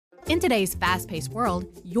In today's fast-paced world,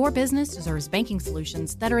 your business deserves banking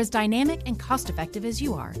solutions that are as dynamic and cost-effective as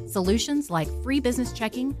you are. Solutions like free business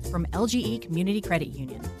checking from LGE Community Credit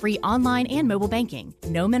Union, free online and mobile banking,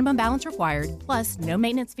 no minimum balance required, plus no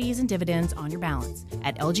maintenance fees and dividends on your balance.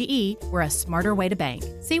 At LGE, we're a smarter way to bank.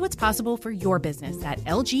 See what's possible for your business at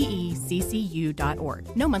lgeccu.org.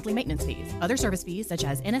 No monthly maintenance fees. Other service fees such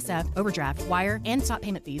as NSF, overdraft, wire, and stop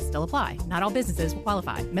payment fees still apply. Not all businesses will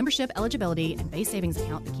qualify. Membership eligibility and base savings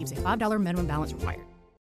account that keeps a $5 minimum balance required.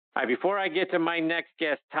 All right, before I get to my next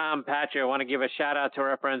guest, Tom Patri, I want to give a shout-out to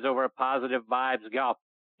our friends over at Positive Vibes Golf.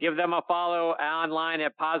 Give them a follow online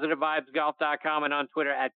at positivevibesgolf.com and on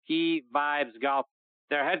Twitter at PVibesGolf.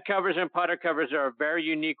 Their head covers and putter covers are a very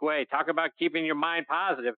unique way. Talk about keeping your mind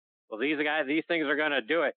positive. Well, these things are going to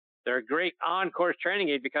do it. They're a great on-course training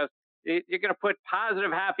aid because you're going to put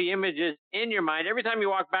positive, happy images in your mind. Every time you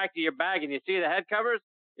walk back to your bag and you see the head covers,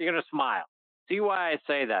 you're going to smile. See why I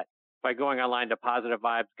say that? By going online to Positive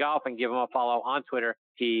Vibes Golf and give them a follow on Twitter,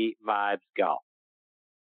 PVibesGolf. All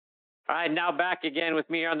right, now back again with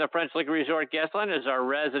me here on the French Lick Resort guest line is our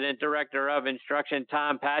resident director of instruction,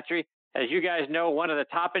 Tom Patri. As you guys know, one of the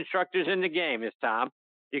top instructors in the game is Tom.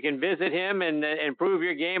 You can visit him and improve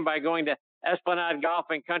your game by going to Esplanade Golf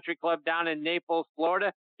and Country Club down in Naples,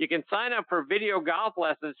 Florida. You can sign up for video golf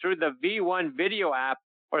lessons through the V1 video app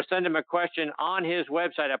or send him a question on his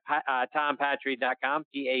website at tompatri.com,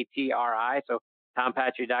 Patri. So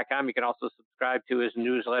tompatri.com. You can also subscribe to his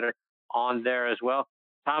newsletter on there as well.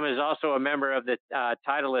 Tom is also a member of the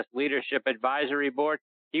Titleist Leadership Advisory Board.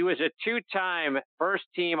 He was a two-time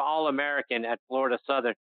first-team All-American at Florida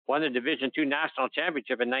Southern, won the Division II National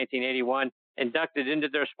Championship in 1981, inducted into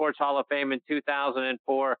their Sports Hall of Fame in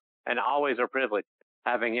 2004, and always a privilege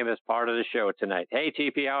having him as part of the show tonight. Hey,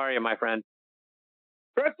 TP, how are you, my friend?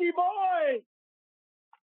 Pretty boy!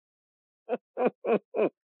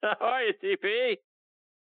 How are you, TP?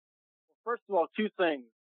 First of all, two things.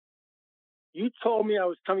 You told me I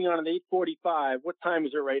was coming on at 8:45. What time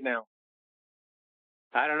is it right now?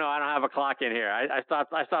 I don't know. I don't have a clock in here. I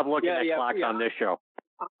stopped looking at clocks on this show.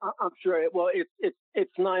 I'm sure. Well,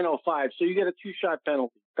 it's 9:05, so you get a 2-shot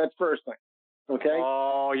penalty. That's first thing. Okay.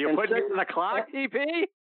 Oh, you put me in the clock, TP?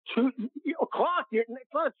 Clock. It's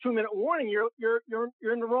not a 2-minute warning. You're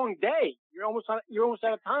in the wrong day. You're almost out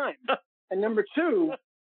of time. And number two,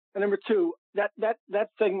 that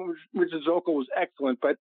segment with Zoka was excellent,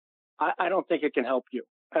 but I don't think it can help you.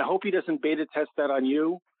 I hope he doesn't beta test that on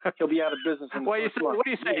you. He'll be out of business in the first month. What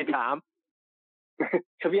do you say, Tom?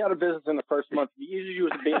 He'll be out of business in the first month. If he uses you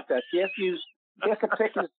as a beta test, he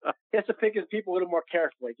has to pick his people a little more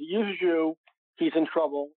carefully. If he uses you, he's in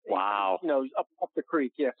trouble. Wow. Up the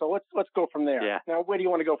creek. Yeah. So let's go from there. Yeah. Now, where do you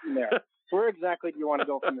want to go from there? Where exactly do you want to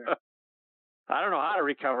go from there? I don't know how to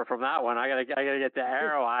recover from that one. I gotta get the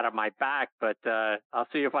arrow out of my back, but I'll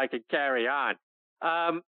see if I can carry on.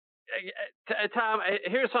 Tom,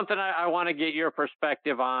 here's something I want to get your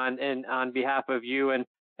perspective on, and on behalf of you and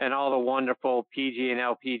all the wonderful PGA and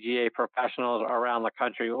LPGA professionals around the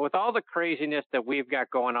country. With all the craziness that we've got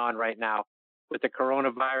going on right now with the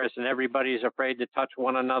coronavirus and everybody's afraid to touch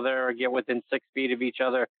one another or get within 6 feet of each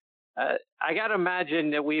other, I got to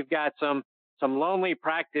imagine that we've got some lonely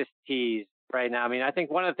practice tees right now. I mean, I think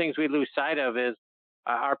one of the things we lose sight of is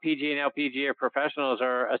our PGA and LPGA professionals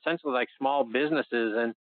are essentially like small businesses,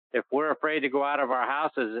 and if we're afraid to go out of our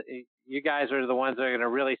houses, you guys are the ones that are going to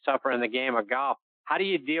really suffer in the game of golf. How do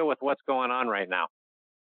you deal with what's going on right now?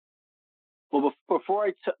 Well, before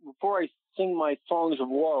I sing my songs of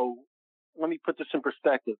woe, let me put this in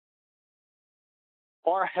perspective.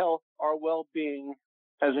 Our health, our well-being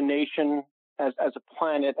as a nation, as a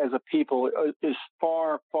planet, as a people, is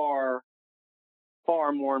far, far,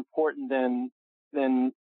 far more important than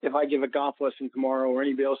if I give a golf lesson tomorrow or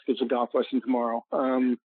anybody else gives a golf lesson tomorrow.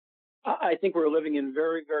 I think we're living in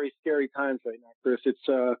very, very scary times right now, Chris.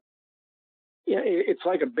 It's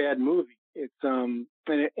like a bad movie. It's and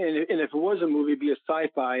if it was a movie, it'd be a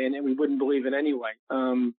sci-fi, and we wouldn't believe it anyway.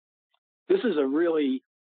 This is a really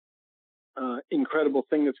incredible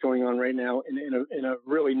thing that's going on right now in a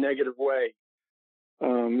really negative way.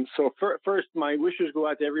 So first, my wishes go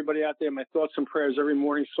out to everybody out there. My thoughts and prayers every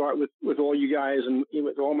morning start with all you guys and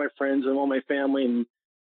with all my friends and all my family and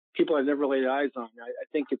people I've never laid eyes on. I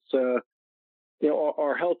think it's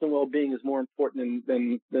our health and well-being is more important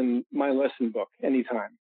than my lesson book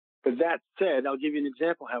anytime. But that said, I'll give you an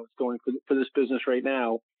example how it's going for this business right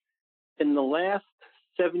now. In the last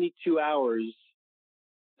 72 hours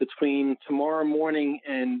between tomorrow morning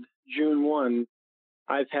and June 1,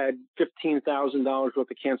 I've had $15,000 worth of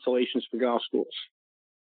cancellations for golf schools.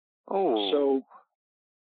 Oh, so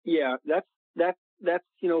yeah, that's that's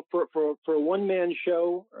for a one-man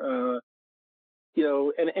show, and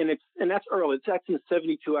that's early. That's in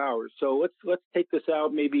 72 hours. So let's take this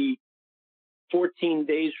out maybe 14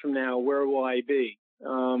 days from now. Where will I be?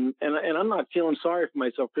 And I'm not feeling sorry for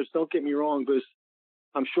myself, Chris. Don't get me wrong, because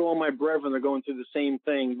I'm sure all my brethren are going through the same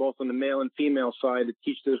thing, both on the male and female side, to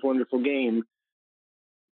teach this wonderful game.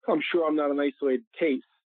 I'm sure I'm not an isolated case.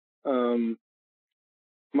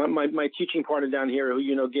 My teaching partner down here,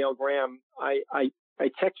 who Gail Graham, I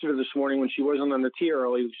texted her this morning when she wasn't on the tee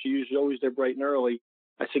early. She usually always there bright and early.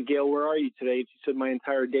 I said, Gail, where are you today? She said, my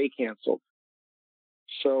entire day canceled.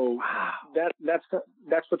 So wow.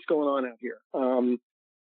 That's what's going on out here.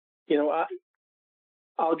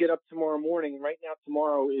 I'll get up tomorrow morning. Right now,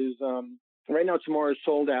 tomorrow is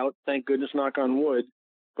sold out. Thank goodness, knock on wood.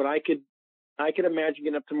 But I could imagine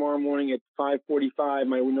getting up tomorrow morning at 5:45,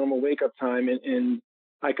 my normal wake up time, and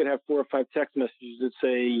I could have 4 or 5 text messages that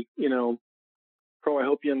say, Pro, I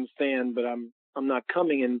hope you understand, but I'm not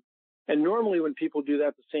coming. And normally when people do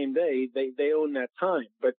that the same day, they own that time.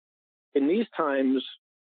 But in these times,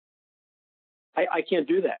 I can't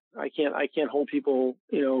do that. I can't hold people,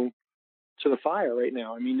 to the fire right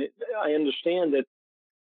now. I mean, I understand that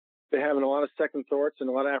they're having a lot of second thoughts and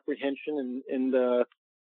a lot of apprehension.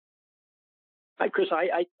 Chris,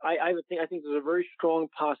 I think there's a very strong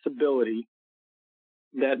possibility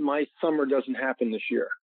that my summer doesn't happen this year.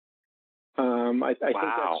 I think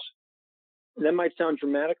that might sound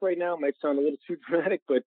dramatic right now. It might sound a little too dramatic,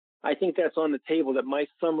 but I think that's on the table, that my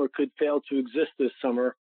summer could fail to exist this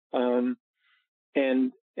summer.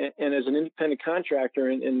 And as an independent contractor,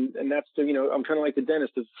 and that's I'm kind of like the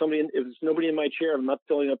dentist. If there's nobody in my chair, I'm not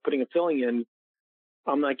putting a filling in,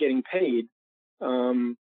 I'm not getting paid.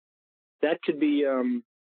 That could be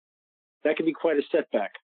quite a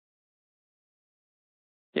setback.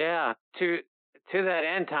 Yeah, to that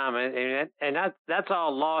end, Tom, and that's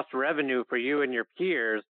all lost revenue for you and your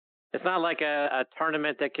peers. It's not like a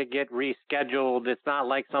tournament that could get rescheduled. It's not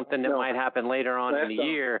like something that might happen later on in the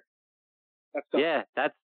year.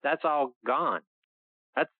 That's all gone.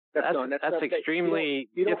 That's extremely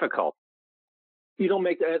difficult. You don't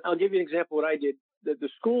make that. I'll give you an example of what I did. The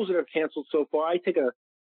schools that have canceled so far, I take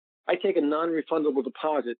a non-refundable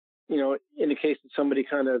deposit, in the case that somebody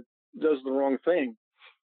kind of does the wrong thing.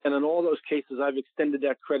 And in all those cases, I've extended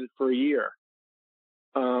that credit for a year,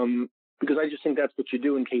 because I just think that's what you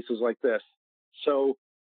do in cases like this. So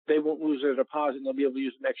they won't lose their deposit and they'll be able to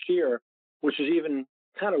use it next year, which is even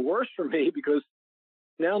kind of worse for me, because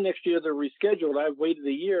now next year they're rescheduled. I've waited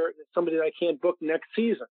a year. It's somebody that I can't book next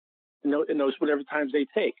season in those whatever times they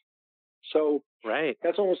take. So right,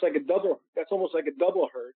 that's almost like a double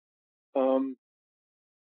hurt.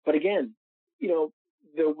 But again,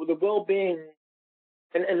 the well-being.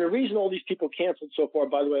 And the reason all these people canceled so far,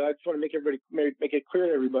 by the way, I just want to make it clear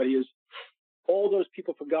to everybody, is all those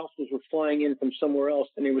people for golf schools were flying in from somewhere else,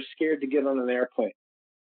 and they were scared to get on an airplane.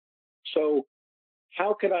 So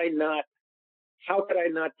how could I not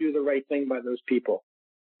do the right thing by those people?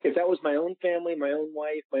 If that was my own family, my own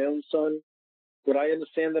wife, my own son, would I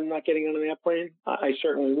understand them not getting on an airplane? I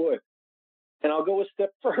certainly would. And I'll go a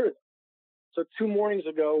step further. So 2 mornings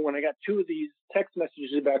ago, when I got 2 of these text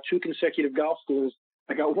messages about 2 consecutive golf schools,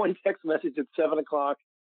 I got 1 text message at 7 o'clock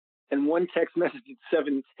and 1 text message at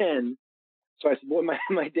 7:10. So I said, boy,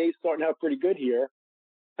 my day's starting out pretty good here.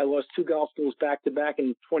 I lost 2 golf schools back to back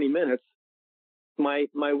in 20 minutes. My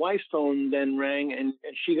wife's phone then rang, and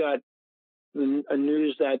she got a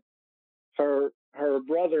news that her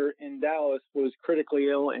brother in Dallas was critically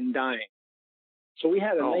ill and dying. So we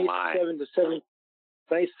had a nice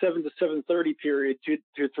 7 to 7:30 period 2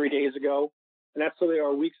 or 3 days ago, and that's the way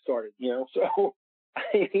our week started. So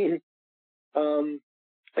I mean,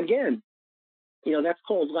 again, that's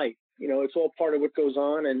called life. It's all part of what goes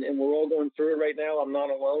on, and we're all going through it right now. I'm not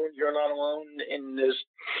alone. You're not alone. And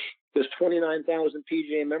there's 29,000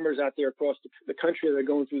 PGA members out there across the country that are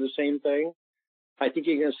going through the same thing. I think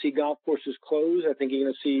you're going to see golf courses close. I think you're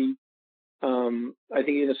going to see.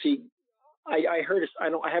 I heard.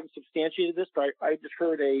 I haven't substantiated this, but I just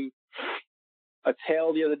heard a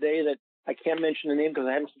tale the other day that I can't mention the name because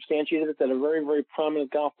I haven't substantiated it, that a very, very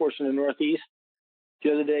prominent golf course in the Northeast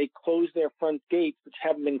the other day closed their front gates, which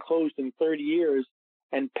haven't been closed in 30 years,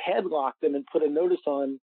 and padlocked them and put a notice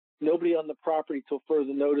on nobody on the property till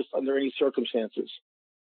further notice under any circumstances.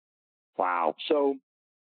 Wow. So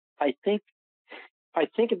I think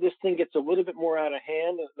if this thing gets a little bit more out of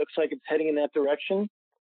hand, it looks like it's heading in that direction.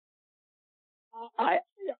 I'm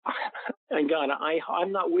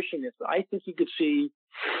not wishing this, but I think you could see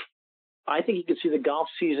the golf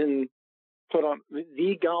season put on,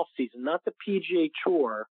 the golf season, not the PGA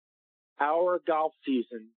Tour. our golf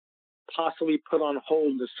season possibly put on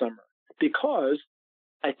hold this summer, because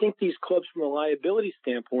I think these clubs, from a liability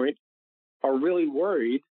standpoint, are really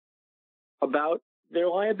worried about their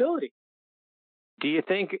liability. Do you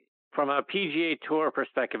think, from a PGA Tour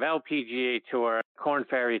perspective, LPGA Tour, Korn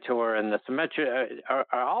Ferry Tour, and the Symetra, are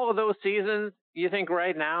all of those seasons, you think,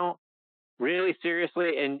 right now, really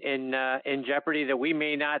seriously in jeopardy, that we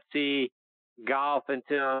may not see golf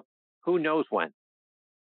until who knows when?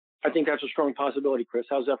 I think that's a strong possibility, Chris.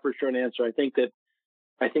 How's that for a short answer? I think that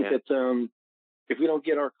if we don't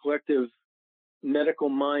get our collective medical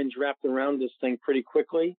minds wrapped around this thing pretty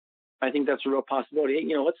quickly, I think that's a real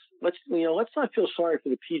possibility. Let's not feel sorry for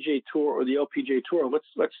the PGA Tour or the LPGA Tour.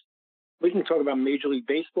 We can talk about Major League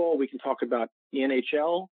Baseball. We can talk about the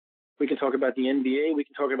NHL. We can talk about the NBA. We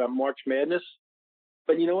can talk about March Madness.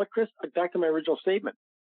 But you know what, Chris? Back to my original statement.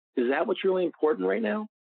 Is that what's really important right now?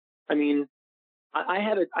 I mean, I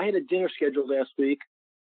had a dinner scheduled last week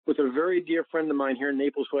with a very dear friend of mine here in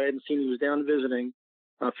Naples, who I hadn't seen. He was down visiting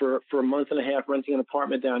for a month and a half, renting an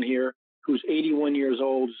apartment down here, who's 81 years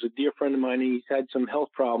old. He's a dear friend of mine. He's had some health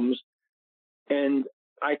problems. And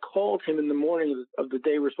I called him in the morning of the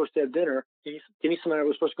day we were supposed to have dinner. Denise and I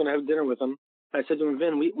were supposed to go have dinner with him. I said to him,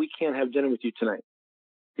 Vin, we can't have dinner with you tonight,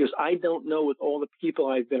 because I don't know, with all the people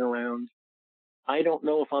I've been around, I don't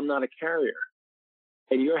know if I'm not a carrier,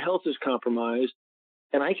 and your health is compromised,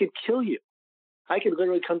 and I could kill you. I could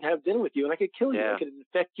literally come to have dinner with you, and I could kill you. Yeah. I could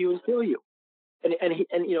infect you and kill you. And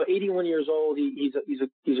 81 years old. He's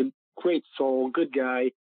a great soul, good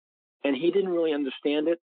guy, and he didn't really understand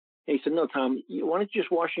it. And he said, "No, Tom, why don't you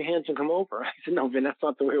just wash your hands and come over?" I said, "No, Vin, that's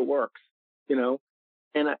not the way it works,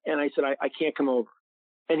 And I said, I can't come over.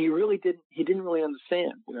 And he really didn't. He didn't really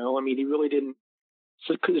understand. He really didn't.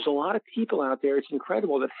 So, because there's a lot of people out there, it's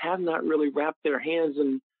incredible, that have not really wrapped their hands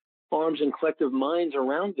and arms and collective minds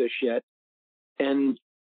around this yet. And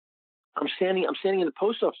I'm standing in the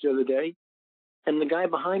post office the other day, and the guy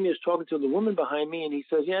behind me is talking to the woman behind me, and he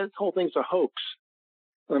says, "Yeah, this whole thing's a hoax."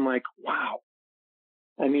 And I'm like, wow.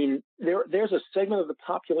 I mean, there's a segment of the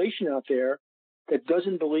population out there that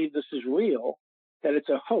doesn't believe this is real, that it's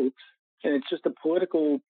a hoax, and it's just a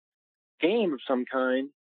political game of some kind,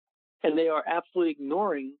 and they are absolutely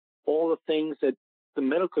ignoring all the things that the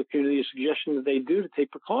medical community is suggesting that they do to take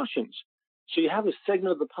precautions. So you have a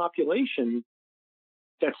segment of the population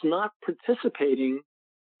that's not participating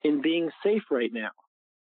in being safe right now.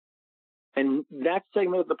 And that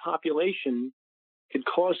segment of the population could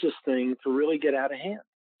cause this thing to really get out of hand.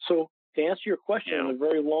 So to answer your question in a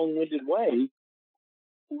very long-winded way,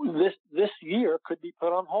 this year could be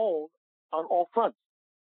put on hold on all fronts.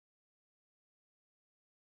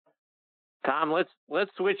 Tom,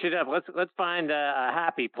 let's switch it up. Let's find a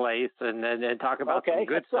happy place and then talk about some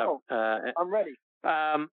good stuff. I'm ready.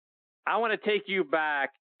 I want to take you back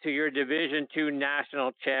to your Division II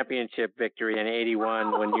National Championship victory in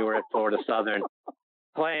 '81 when you were at Florida Southern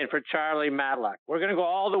playing for Charlie Matlock. We're going to go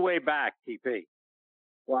all the way back, TP.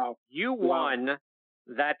 Wow. You won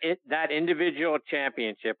that individual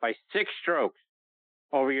championship by 6 strokes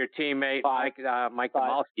over your teammate, Mike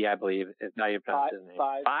Gamalski, I believe is how you pronounce his name.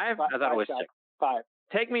 5? I thought it was 6. 5.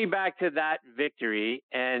 Take me back to that victory.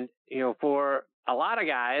 And, for a lot of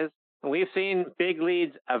guys, we've seen big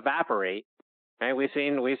leads evaporate. Right? We've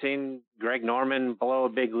seen Greg Norman blow a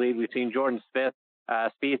big lead. We've seen Jordan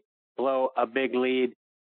Spieth blow a big lead.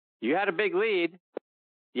 You had a big lead.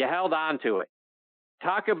 You held on to it.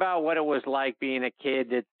 Talk about what it was like being a kid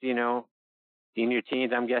that's, in your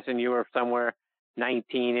teens. I'm guessing you were somewhere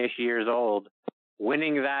 19-ish years old,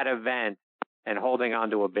 winning that event and holding on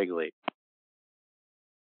to a big lead.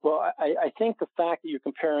 Well, I think the fact that you're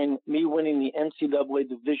comparing me winning the NCAA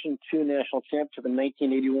Division II National Championship in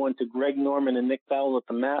 1981 to Greg Norman and Nick Faldo at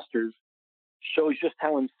the Masters shows just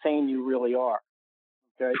how insane you really are.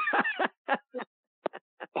 Okay.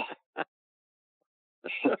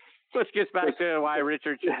 Which gets back to why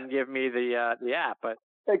Richard shouldn't give me the app, but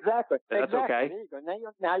exactly. That's okay. There you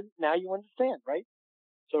go. Now you understand, right?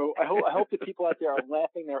 So I hope the people out there are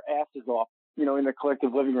laughing their asses off, in their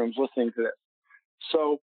collective living rooms listening to this.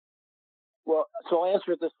 So I'll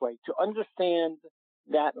answer it this way. To understand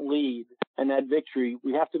that lead and that victory,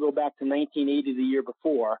 we have to go back to 1980, the year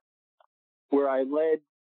before, where I led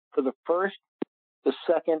for the first, the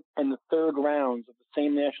second, and the third rounds of the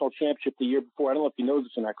same national championship the year before. I don't know if you know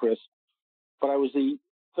this or not, Chris, but I was the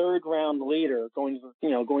third round leader going to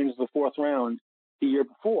the fourth round the year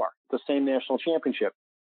before, the same national championship.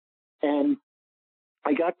 And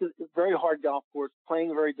I got to a very hard golf course,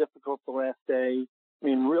 playing very difficult the last day. I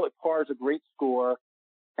mean, really, par is a great score.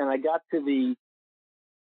 And I got to the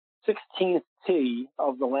 16th tee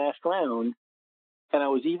of the last round, and I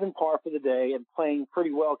was even par for the day and playing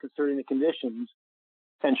pretty well considering the conditions.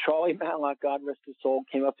 And Charlie Matlock, God rest his soul,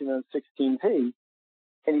 came up to me on 16 tee,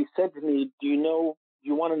 and he said to me, "Do you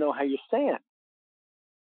want to know how you stand?"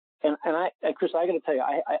 And Chris, I got to tell you,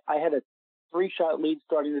 I had a 3-shot lead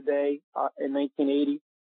starting the day in 1980,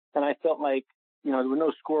 and I felt like, there were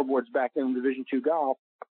no scoreboards back then in Division II golf,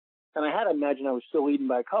 and I had to imagine I was still leading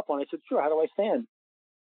by a couple. And I said, "Sure, how do I stand?"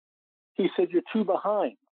 He said, "You're 2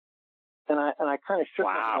 behind." And I kind of shook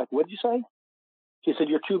my head, like, "What'd you say?" He said,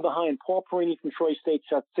 "You're 2 behind. Paul Perini from Troy State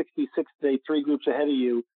shot 66 today, 3 groups ahead of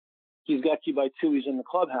you. He's got you by 2. He's in the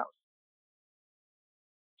clubhouse."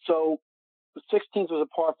 So the 16th was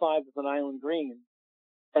a par 5 with an island green.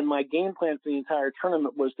 And my game plan for the entire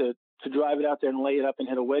tournament was to drive it out there and lay it up and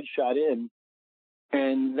hit a wedge shot in.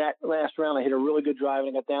 And that last round, I hit a really good drive,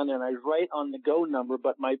 and I got down there, and I was right on the go number.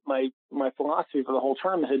 But my philosophy for the whole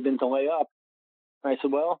tournament had been to lay up. And I said,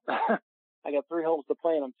 "Well, I got 3 holes to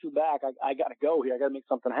play, and I'm 2 back. I got to go here. I got to make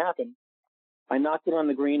something happen." I knocked it on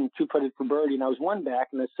the green and 2-putted for birdie, and I was 1 back.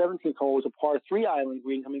 And the 17th hole was a par 3 island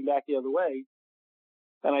green coming back the other way.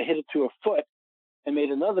 And I hit it to a foot and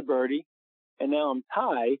made another birdie. And now I'm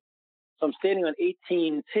tied. So I'm standing on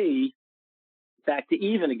 18 tee, back to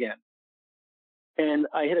even again. And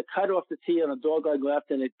I hit a cut off the tee on a dog-leg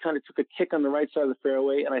left, and it kind of took a kick on the right side of the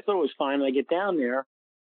fairway. And I thought it was fine. And I get down there,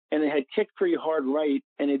 and it had kicked pretty hard right,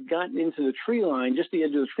 and it gotten into the tree line, just the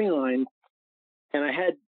edge of the tree line. And I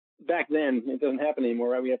had, back then, it doesn't happen anymore,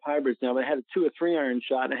 right? We have hybrids now, but I had a 2 or 3 iron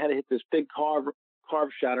shot, and I had to hit this big carve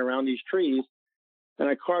shot around these trees. And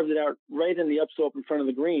I carved it out right in the upslope in front of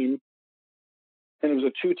the green. And it was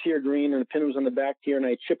a 2-tier green, and the pin was on the back tier, and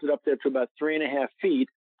I chipped it up there to about 3.5 feet.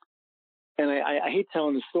 And I hate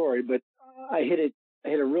telling the story, but I hit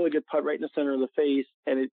a really good putt right in the center of the face,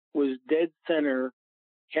 and it was dead center,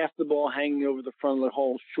 half the ball hanging over the front of the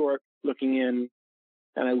hole, short, looking in,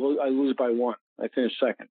 and I lose by 1. I finished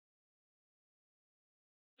second.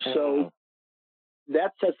 So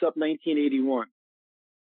that sets up 1981.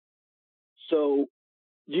 So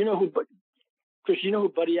do you know who, Chris, you know who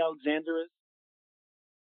Buddy Alexander is?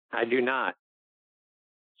 I do not.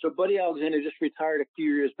 So Buddy Alexander just retired a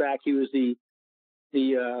few years back. He was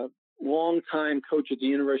the longtime coach at the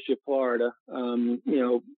University of Florida.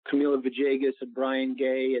 Camilo Villegas and Brian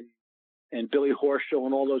Gay and Billy Horschel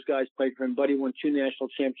and all those guys played for him. Buddy won 2 national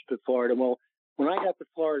championships at Florida. Well, when I got to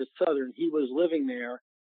Florida Southern, he was living there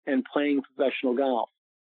and playing professional golf.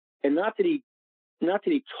 And not that he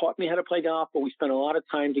taught me how to play golf, but we spent a lot of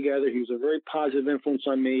time together. He was a very positive influence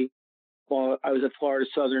on me while I was at Florida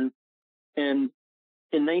Southern. And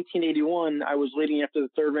in 1981, I was leading after the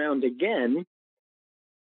 3rd round again,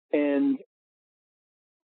 and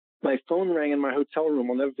my phone rang in my hotel room.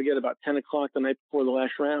 I'll never forget, about 10 o'clock the night before the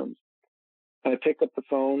last round. And I picked up the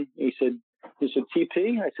phone. He said,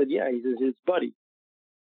 "TP?" I said, "Yeah." He says, "It's Buddy."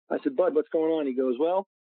 I said, "Bud, what's going on?" He goes, "Well,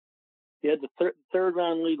 you had the 3rd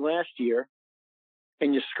round lead last year,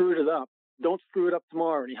 and you screwed it up. Don't screw it up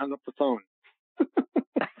tomorrow." And he hung up the phone.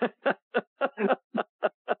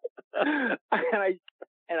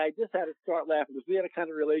 And I just had to start laughing, because we had a kind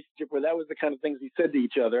of relationship where that was the kind of things we said to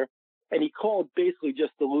each other. And he called basically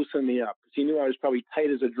just to loosen me up, because he knew I was probably tight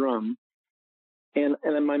as a drum. And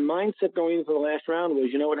then my mindset going into the last round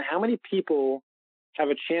was, how many people have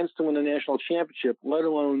a chance to win a national championship, let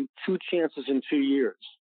alone 2 chances in 2 years?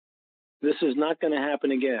 This is not going to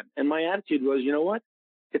happen again. And my attitude was, you know what?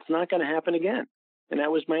 It's not going to happen again. And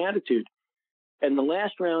that was my attitude. And the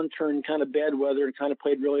last round turned kind of bad weather and kind of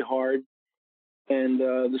played really hard. And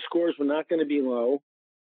the scores were not going to be low.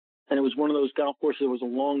 And it was one of those golf courses. It was a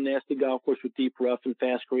long, nasty golf course with deep rough and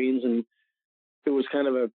fast greens. And it was kind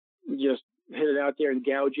of just hit it out there and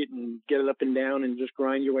gouge it and get it up and down and just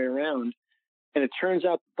grind your way around. And it turns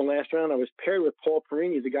out that the last round I was paired with Paul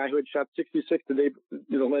Perini, the guy who had shot 66 the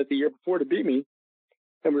year before to beat me.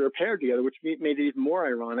 And we were paired together, which made it even more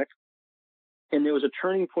ironic. And there was a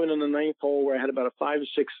turning point on the 9th hole where I had about a 5 or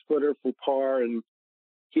 6 footer for par, and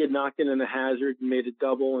he had knocked it in a hazard and made a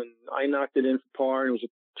double, and I knocked it in for par, and it was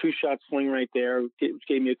a 2-shot swing right there, which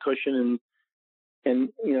gave me a cushion, and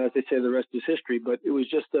as they say, the rest is history. But it was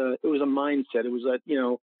just it was a mindset. It was that,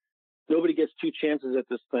 nobody gets 2 chances at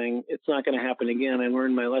this thing. It's not going to happen again. I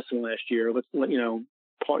learned my lesson last year. Let's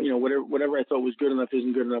whatever I thought was good enough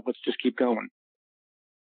isn't good enough. Let's just keep going.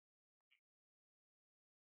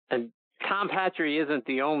 And Tom Patri isn't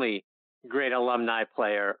the only great alumni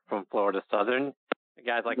player from Florida Southern.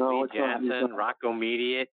 Guys like Lee Jansen, Rocco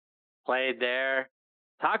Mediate played there.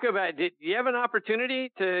 Talk about, did you have an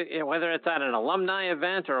opportunity to, whether it's at an alumni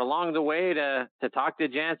event or along the way, to talk to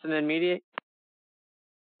Jansen and Mediate?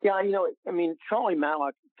 Yeah, I mean, Charlie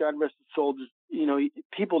Malik, God rest his soul, just,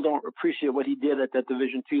 people don't appreciate what he did at that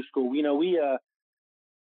Division II school. We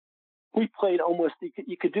played almost,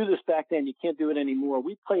 you could do this back then, you can't do it anymore.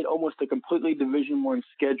 We played almost a completely Division I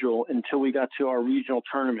schedule until we got to our regional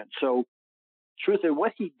tournament. So, truthfully,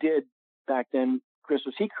 what he did back then, Chris,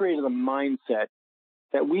 was he created a mindset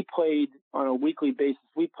that we played on a weekly basis.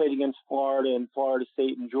 We played against Florida and Florida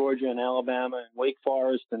State and Georgia and Alabama and Wake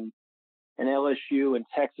Forest and LSU and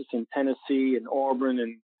Texas and Tennessee and Auburn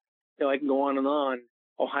and, I can go on,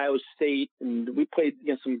 Ohio State. And we played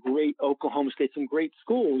against some great Oklahoma State, some great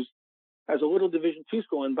schools as a little Division II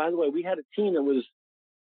school. And by the way, we had a team that was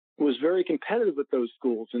very competitive with those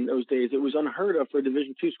schools in those days. It was unheard of for a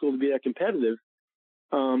Division II school to be that competitive.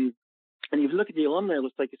 And if you look at the alumni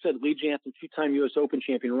list, like I said, Lee Jansen, two-time U.S. Open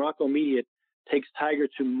champion, Rocco Mediate takes Tiger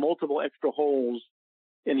to multiple extra holes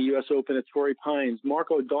in the U.S. Open at Torrey Pines.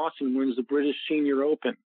 Marco Dawson wins the British Senior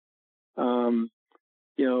Open.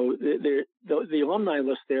 The alumni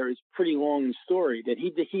list there is pretty long and storied. That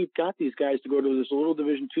he got these guys to go to this little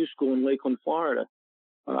Division II school in Lakeland, Florida.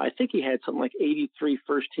 I think he had something like 83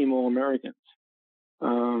 first-team All-Americans. I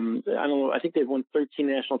don't know. I think they've won 13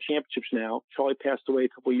 national championships now. Charlie passed away a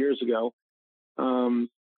couple of years ago.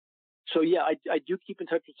 So yeah, I do keep in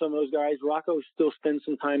touch with some of those guys. Rocco still spends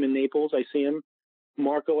some time in Naples. I see him.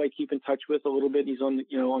 Marco, I keep in touch with a little bit. He's on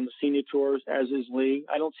the senior tours, as is Lee.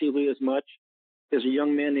 I don't see Lee as much. There's a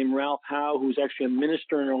young man named Ralph Howe who's actually a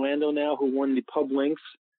minister in Orlando now, who won the Pub Links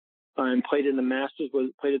and played in the Masters,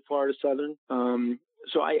 played at Florida Southern.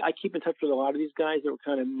 So I keep in touch with a lot of these guys that were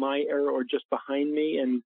kind of my era or just behind me.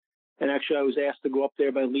 And actually, I was asked to go up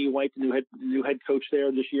there by Lee White, the new head coach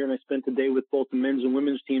there this year, and I spent the day with both the men's and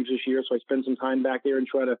women's teams this year. So I spent some time back there and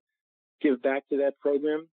try to give back to that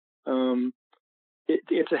program.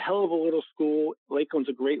 It's a hell of a little school. Lakeland's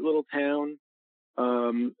a great little town.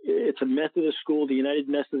 It's a Methodist school. The United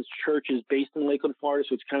Methodist Church is based in Lakeland, Florida,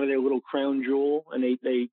 so it's kind of their little crown jewel, and they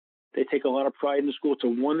take a lot of pride in the school. It's a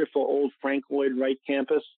wonderful old Frank Lloyd Wright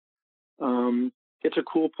campus. It's a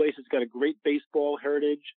cool place. It's got a great baseball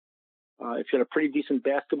heritage. It's got a pretty decent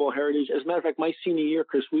basketball heritage. As a matter of fact, my senior year,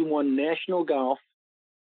 Chris, we won national golf.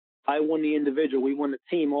 I won the individual. We won the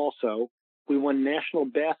team also. We won national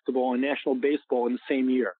basketball and national baseball in the same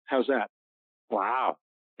year. How's that? Wow.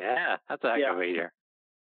 Yeah, that's a heck of a year.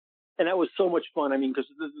 And that was so much fun. I mean, because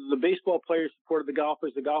the baseball players supported the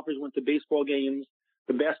golfers went to baseball games,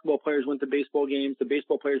 the basketball players went to baseball games, the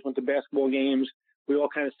baseball players went to basketball games. We all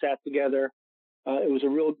kind of sat together. It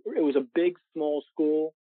was a big, small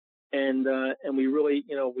school, and we really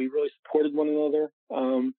supported one another.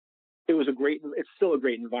 It's still a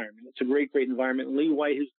great environment. It's a great environment. Lee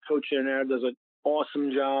White, who's the coach there now, does an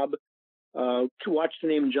awesome job. To watch the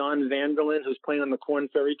name John Vanderlyn, who's playing on the Korn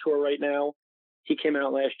Ferry Tour right now. He came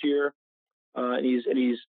out last year, and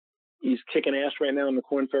he's kicking ass right now on the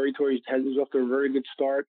Korn Ferry Tour. He's off to a very good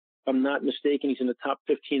start. If I'm not mistaken, he's in the top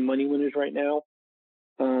 15 money winners right now.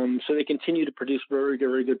 So they continue to produce very,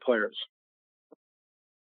 very good players.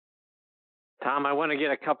 Tom, I want to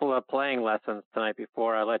get a couple of playing lessons tonight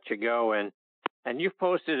before I let you go. And you've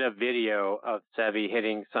posted a video of Seve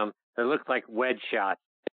hitting some, it looks like wedge shots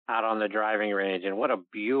out on the driving range. And what a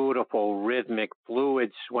beautiful, rhythmic,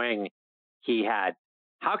 fluid swing he had.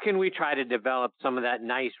 How can we try to develop some of that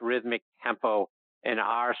nice rhythmic tempo in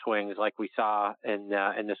our swings like we saw in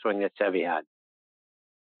the swing that Seve had?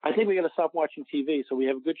 I think we got to stop watching TV. So we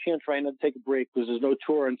have a good chance right now to take a break because there's no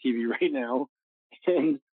tour on TV right now.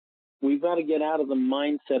 And we've got to get out of the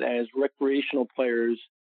mindset as recreational players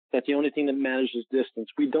that the only thing that matters is distance.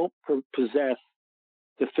 We don't possess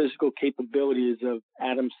the physical capabilities of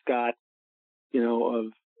Adam Scott, of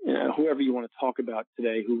whoever you want to talk about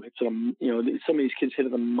today, who hits some of these kids hit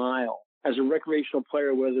it a mile. As a recreational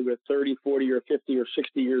player, whether we're 30, 40, or 50 or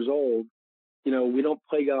 60 years old, we don't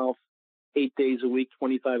play golf 8 days a week,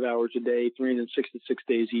 25 hours a day, 366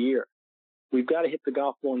 days a year. We've got to hit the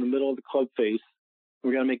golf ball in the middle of the club face.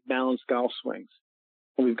 We've got to make balanced golf swings.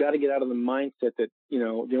 And we've got to get out of the mindset that,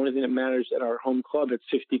 the only thing that matters at our home club at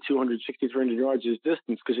 6,200, 6,300 yards is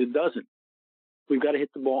distance, because it doesn't. We've got to hit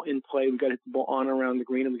the ball in play. We've got to hit the ball on around the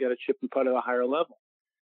green, and we've got to chip and putt at a higher level.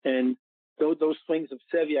 And those swings of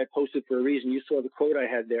Seve I posted for a reason. You saw the quote I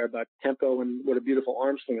had there about tempo and what a beautiful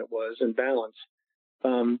arm swing it was and balance.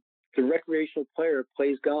 The recreational player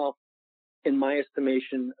plays golf, in my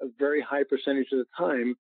estimation, a very high percentage of the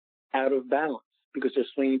time out of balance because they're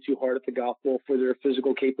swinging too hard at the golf ball for their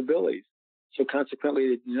physical capabilities. So consequently,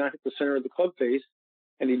 they do not hit the center of the club face,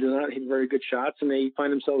 and they do not hit very good shots, and they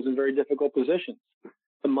find themselves in very difficult positions.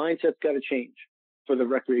 The mindset's got to change for the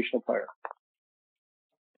recreational player.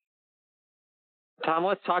 Tom,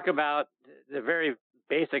 let's talk about the very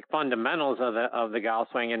basic fundamentals of the golf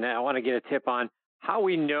swing, and I want to get a tip on how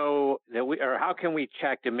we know that how can we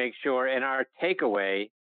check to make sure in our takeaway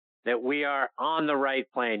that we are on the right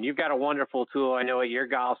plane. You've got a wonderful tool, I know, at your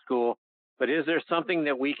golf school, but is there something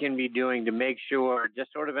that we can be doing to make sure,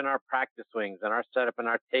 just sort of in our practice swings and our setup and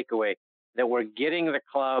our takeaway, that we're getting the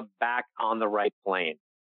club back on the right plane?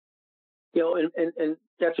 You know, and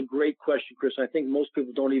that's a great question, Chris. I think most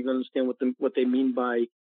people don't even understand what they mean by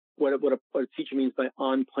what a teacher means by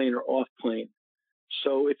on plane or off plane.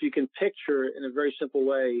 So if you can picture in a very simple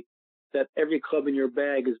way that every club in your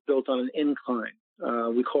bag is built on an incline,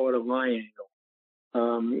 we call it a lie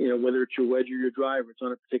angle. You know, whether it's your wedge or your driver, it's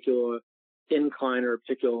on a particular incline or a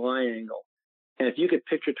particular lie angle. And if you could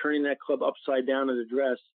picture turning that club upside down in the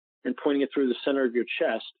dress and pointing it through the center of your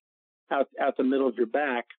chest, out the middle of your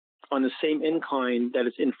back, on the same incline that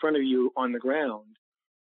is in front of you on the ground,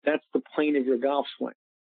 that's the plane of your golf swing.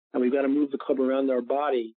 And we've got to move the club around our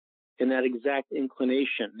body in that exact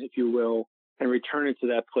inclination, if you will, and return it to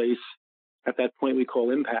that place at that point we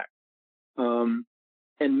call impact. And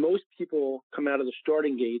most people come out of the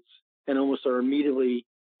starting gates and almost are immediately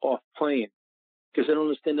off plane because they don't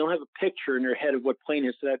understand, they don't have a picture in their head of what plane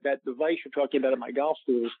is. So that device you're talking about at my golf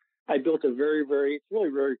schools, I built it's really very,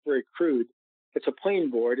 very crude. It's a plane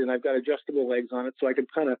board, and I've got adjustable legs on it, so I can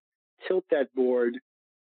kind of tilt that board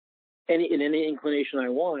in any inclination I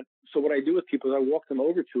want. So what I do with people is I walk them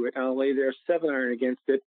over to it, and I'll lay their 7-iron against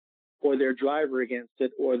it, or their driver against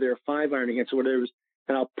it, or their 5-iron against it, whatever it is,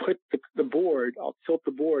 and I'll put I'll tilt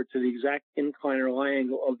the board to the exact incline or lie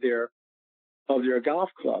angle of their golf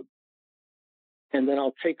club. And then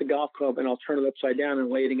I'll take the golf club and I'll turn it upside down and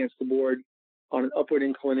lay it against the board on an upward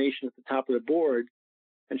inclination at the top of the board,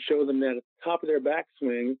 and show them that at the top of their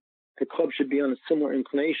backswing, the club should be on a similar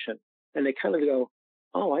inclination. And they kind of go,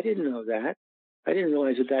 oh, I didn't know that. I didn't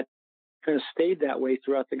realize that kind of stayed that way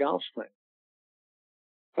throughout the golf swing.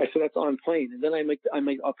 I said that's on plane. And then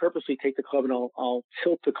I'll purposely take the club and I'll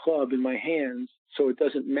tilt the club in my hands so it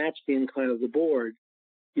doesn't match the incline of the board,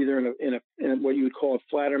 either in what you would call a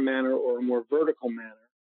flatter manner or a more vertical manner,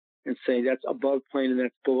 and say that's above plane and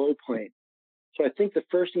that's below plane. So I think the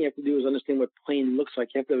first thing you have to do is understand what plane looks like.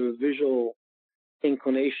 You have to have a visual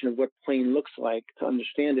inclination of what plane looks like to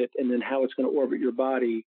understand it, and then how it's going to orbit your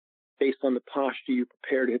body based on the posture you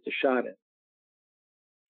prepare to hit the shot in.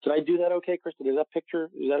 Did I do that okay, Krista? Is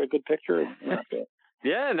that a good picture?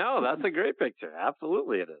 Yeah, no, that's a great picture.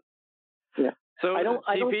 Absolutely it is. Yeah. So,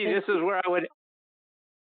 TP, this is where I would...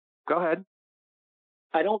 Go ahead.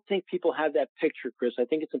 I don't think people have that picture, Chris. I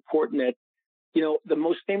think it's important that, you know, the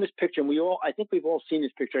most famous picture, and I think we've all seen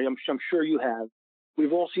this picture. I'm sure you have.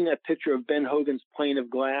 We've all seen that picture of Ben Hogan's plane of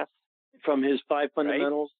glass from his 5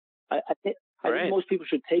 fundamentals. Right. I think most people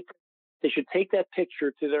should take that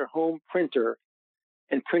picture to their home printer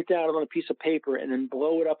and print it out on a piece of paper and then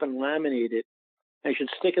blow it up and laminate it. They should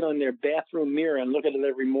stick it on their bathroom mirror and look at it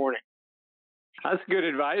every morning. That's good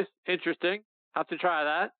advice. Interesting. I'll have to try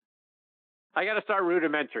that. I got to start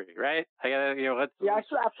rudimentary, right? I got to,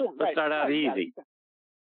 let's start out easy.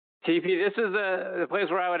 TP, this is the place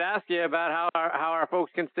where I would ask you about how our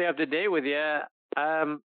folks can stay up to date with you.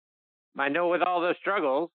 I know with all the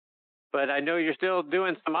struggles, but I know you're still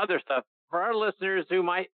doing some other stuff. For our listeners who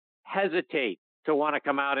might hesitate to want to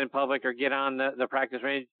come out in public or get on the practice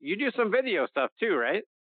range, you do some video stuff too, right?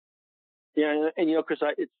 Yeah, and Chris,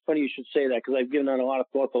 it's funny you should say that, because I've given that a lot of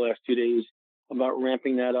thought the last 2 days about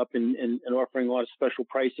ramping that up and offering a lot of special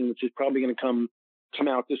pricing, which is probably going to come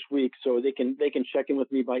out this week. So they can check in with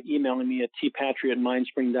me by emailing me at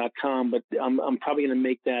tpatri@mindspring.com. But I'm probably going to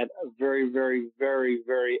make that a very, very, very,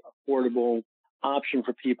 very affordable option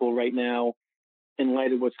for people right now, in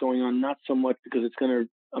light of what's going on. Not so much because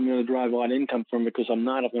I'm going to drive a lot of income from it, because I'm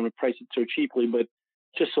going to price it so cheaply, but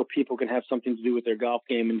just so people can have something to do with their golf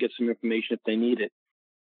game and get some information if they need it.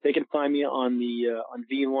 They can find me on on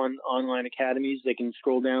V1 online academies. They can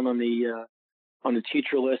scroll down on the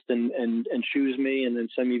teacher list and choose me, and then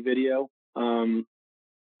send me video.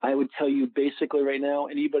 I would tell you basically right now,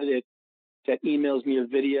 anybody that emails me a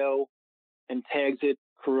video and tags it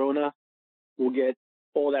Corona will get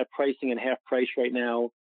all that pricing at half price right now,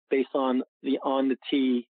 based on the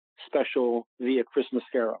tee special via Chris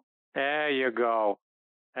Mascaro. There you go.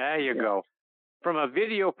 Go. From a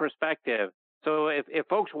video perspective, so if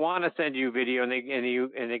folks want to send you video and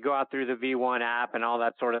they go out through the V1 app and all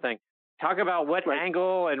that sort of thing, talk about what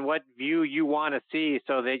angle and what view you want to see,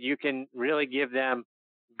 so that you can really give them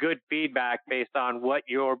good feedback based on what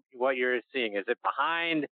you're seeing. Is it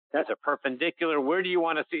behind? Is it perpendicular? Where do you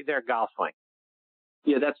want to see their golf swing?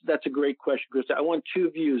 Yeah, that's a great question, Chris. I want 2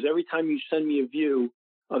 views. Every time you send me a view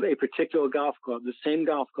of a particular golf club, the same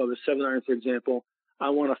golf club, a 7-iron, for example, I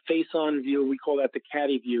want a face-on view. We call that the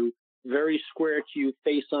caddy view. Very square to you,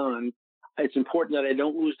 face-on. It's important that I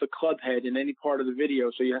don't lose the club head in any part of the video,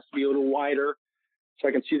 so you have to be a little wider so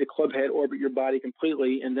I can see the club head orbit your body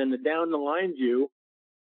completely. And then the down-the-line view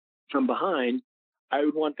from behind, I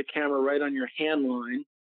would want the camera right on your hand line.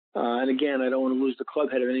 And again, I don't want to lose the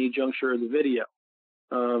club head at any juncture of the video.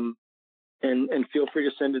 And feel free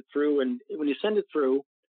to send it through. And when you send it through,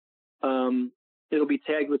 it'll be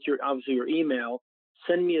tagged with obviously your email.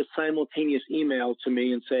 Send me a simultaneous email to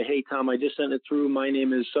me and say, hey, Tom, I just sent it through. My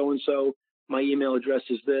name is so-and-so. My email address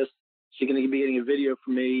is this. So you're going to be getting a video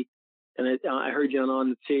from me. And I heard you on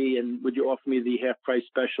the tee, and would you offer me the half-price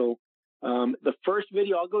special? The first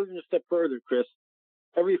video, I'll go even a step further, Chris.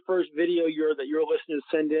 Every first video that your listeners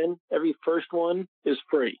send in, every first one is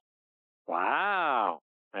free. Wow.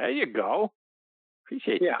 There you go.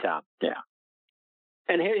 Appreciate you, Tom. Yeah.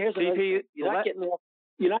 And here's another thing.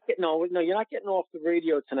 You're not getting off the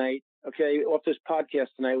radio tonight, okay, off this podcast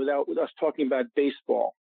tonight with us talking about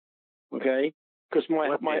baseball, okay? Because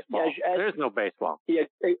there's no baseball. Yeah,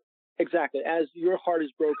 exactly. As your heart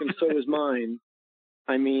is broken, so is mine.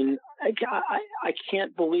 I mean, I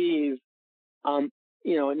can't believe, now I'm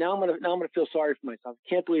gonna feel sorry for myself. I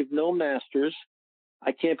can't believe no Masters.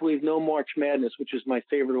 I can't believe no March Madness, which is my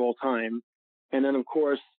favorite of all time. And then, of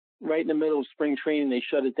course, right in the middle of spring training, they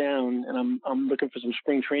shut it down, and I'm looking for some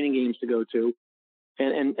spring training games to go to,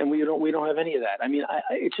 and we don't have any of that. I mean,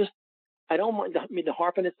 I don't mind to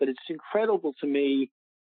harp on it, but it's incredible to me.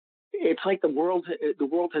 It's like the world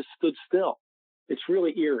has stood still. It's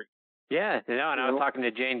really eerie. Yeah, and I was talking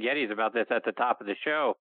to Jane Geddes about this at the top of the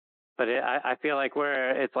show, but I feel like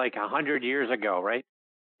it's like 100 years ago, right?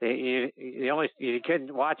 You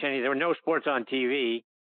couldn't watch any. There were no sports on TV.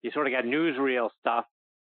 You sort of got newsreel stuff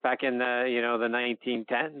back in the the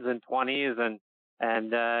 1910s and 20s,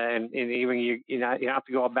 and even you don't have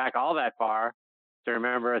to go back all that far to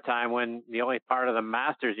remember a time when the only part of the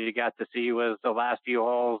Masters you got to see was the last few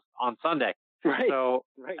holes on Sunday. Right. So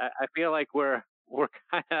right. I feel like we're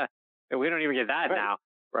kind of, we don't even get that now,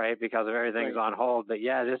 right? Because of everything's on hold. But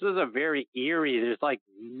yeah, this is a very eerie. There's like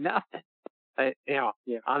nothing.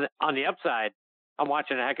 On the upside, I'm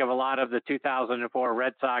watching a heck of a lot of the 2004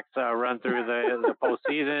 Red Sox run through the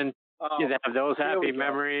postseason. You have those happy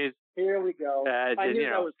memories. Here we go. I knew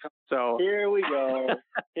that was coming. So here we go.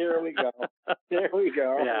 Here we go. There we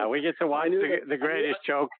go. Yeah, we get to watch the greatest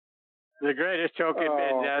choke. The greatest choke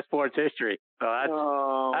in sports history. So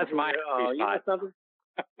that's my you know something?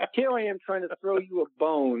 Here I am trying to throw you a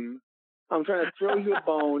bone. I'm trying to throw you a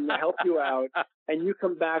bone to help you out, and you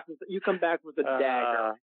come back with a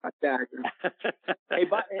dagger. A dagger. Hey,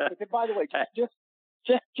 by the way, just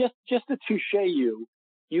to touche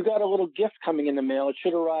you got a little gift coming in the mail. It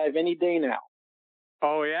should arrive any day now.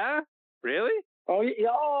 Oh yeah, really? Oh yeah.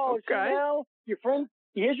 Oh, okay. So now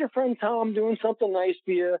here's your friend Tom doing something nice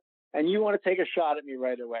for you, and you want to take a shot at me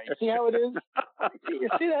right away. See how it is? You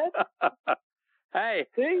see that? Hey,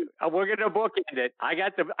 see? We're gonna bookend it. I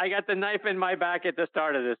got the knife in my back at the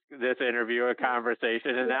start of this interview, a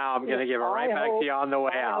conversation, and now I'm gonna give it right back to you on the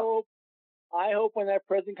way out. I hope when that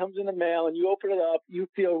present comes in the mail and you open it up, you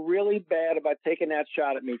feel really bad about taking that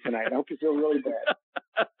shot at me tonight. I hope you feel really bad.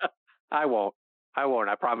 I won't. I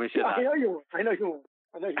promise you that. I know you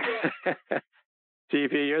won't.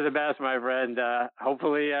 TP, you're the best, my friend.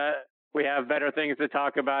 Hopefully, we have better things to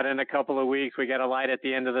talk about in a couple of weeks. We got a light at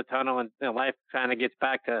the end of the tunnel, and life kind of gets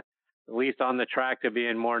back to, at least on the track, to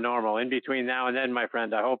being more normal. In between now and then, my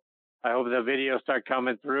friend, I hope the videos start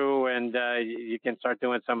coming through, and you can start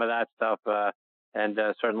doing some of that stuff. And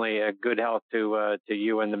certainly good health to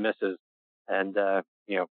you and the missus. And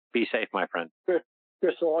be safe, my friend. Chris,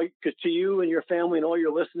 because to you and your family and all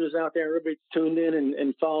your listeners out there, everybody's tuned in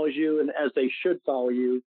and follows you, and as they should follow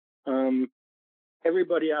you.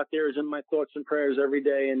 Everybody out there is in my thoughts and prayers every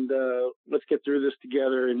day, and let's get through this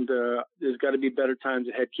together. And there's got to be better times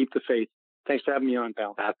ahead. Keep the faith. Thanks for having me on,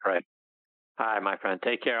 pal. That's right. Hi, my friend.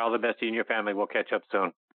 Take care. All the best to you and your family. We'll catch up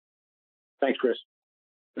soon. Thanks, Chris.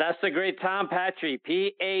 That's the great Tom Patri,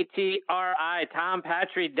 Patri,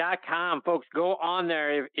 tompatri.com. Folks, go on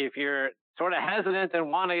there if you're sort of hesitant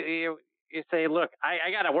and want to. You say, look,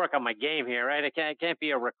 I got to work on my game here, right? I can't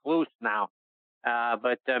be a recluse now.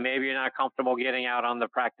 But maybe you're not comfortable getting out on the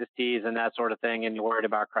practice tees and that sort of thing, and you're worried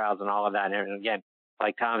about crowds and all of that. And again,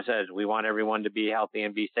 like Tom says, we want everyone to be healthy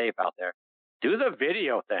and be safe out there. Do the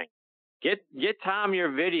video thing. Get Tom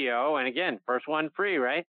your video, and again, first one free,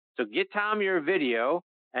 right? So get Tom your video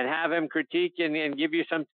and have him critique and give you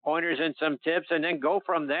some pointers and some tips, and then go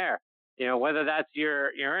from there. Whether that's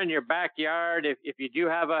you're in your backyard, if you do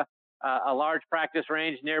have a large practice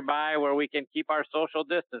range nearby where we can keep our social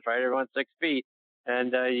distance, right? Everyone's 6 feet,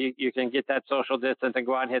 and you can get that social distance and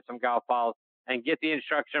go out and hit some golf balls and get the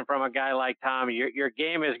instruction from a guy like Tom. Your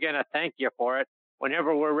game is going to thank you for it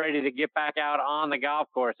whenever we're ready to get back out on the golf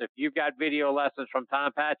course. If you've got video lessons from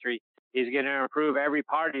Tom Patri, he's going to improve every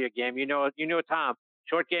part of your game. You know Tom,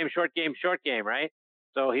 short game, right?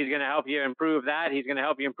 So he's going to help you improve that. He's going to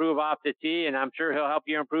help you improve off the tee, and I'm sure he'll help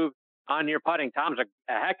you improve on your putting. Tom's a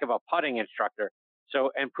heck of a putting instructor.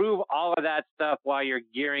 So improve all of that stuff while you're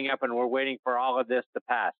gearing up and we're waiting for all of this to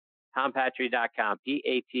pass. TomPatri.com,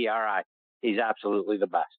 Patri. He's absolutely the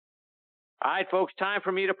best. All right, folks, time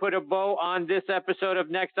for me to put a bow on this episode of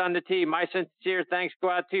Next on the Tee. My sincere thanks go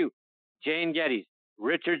out to Jane Geddes,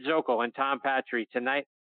 Richard Zokol, and Tom Patri tonight.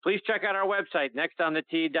 Please check out our website,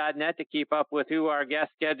 nextonthetee.net, to keep up with who our guest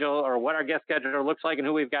schedule or what our guest schedule looks like and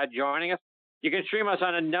who we've got joining us. You can stream us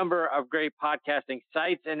on a number of great podcasting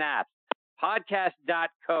sites and apps.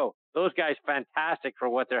 Podcast.co. Those guys, fantastic for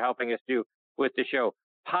what they're helping us do with the show.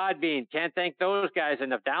 Podbean. Can't thank those guys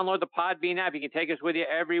enough. Download the Podbean app. You can take us with you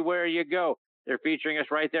everywhere you go. They're featuring us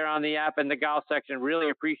right there on the app in the golf section.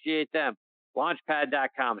 Really appreciate them.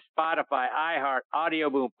 Launchpad.com, Spotify, iHeart,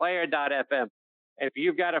 Audioboom, Player.fm. If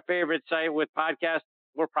you've got a favorite site with podcasts,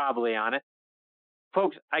 we're probably on it.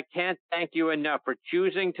 Folks, I can't thank you enough for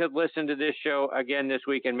choosing to listen to this show again this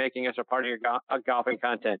week and making us a part of your golfing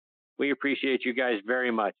content. We appreciate you guys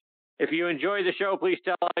very much. If you enjoy the show, please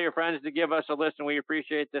tell all your friends to give us a listen. We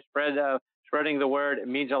appreciate the spreading the word. It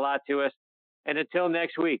means a lot to us. And until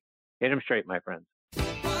next week, hit them straight, my friends.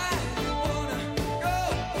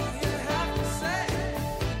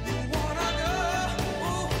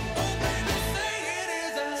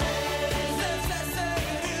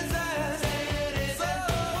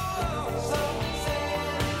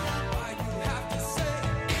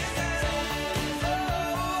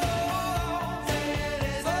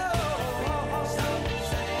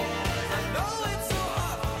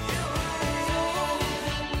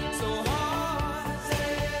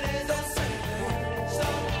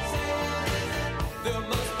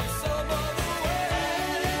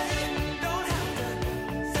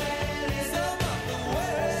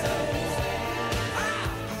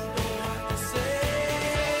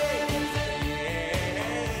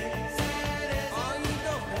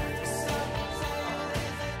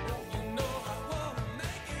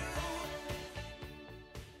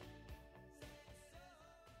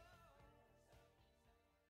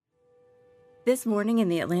 This morning in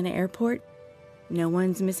the Atlanta airport, no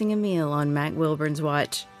one's missing a meal on Mac Wilburn's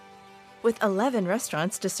watch. With 11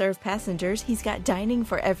 restaurants to serve passengers, he's got dining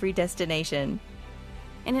for every destination.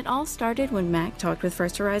 And it all started when Mac talked with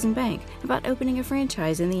First Horizon Bank about opening a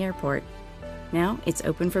franchise in the airport. Now it's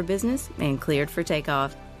open for business and cleared for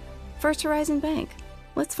takeoff. First Horizon Bank.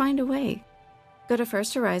 Let's find a way. Go to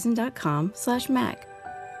firsthorizon.com/Mac.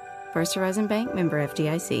 First Horizon Bank, member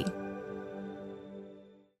FDIC.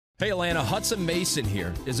 Hey Atlanta, Hudson Mason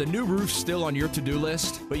here. Is a new roof still on your to-do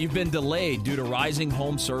list, but you've been delayed due to rising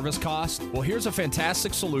home service costs? Well, here's a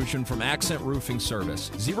fantastic solution from Accent Roofing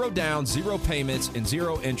Service. 0 down, 0 payments, and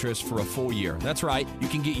 0 interest for a full year. That's right. You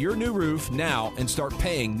can get your new roof now and start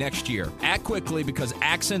paying next year. Act quickly because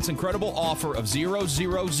Accent's incredible offer of 000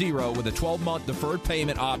 with a 12-month deferred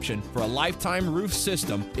payment option for a lifetime roof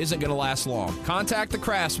system isn't going to last long. Contact the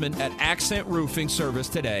craftsman at Accent Roofing Service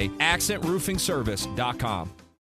today, accentroofingservice.com.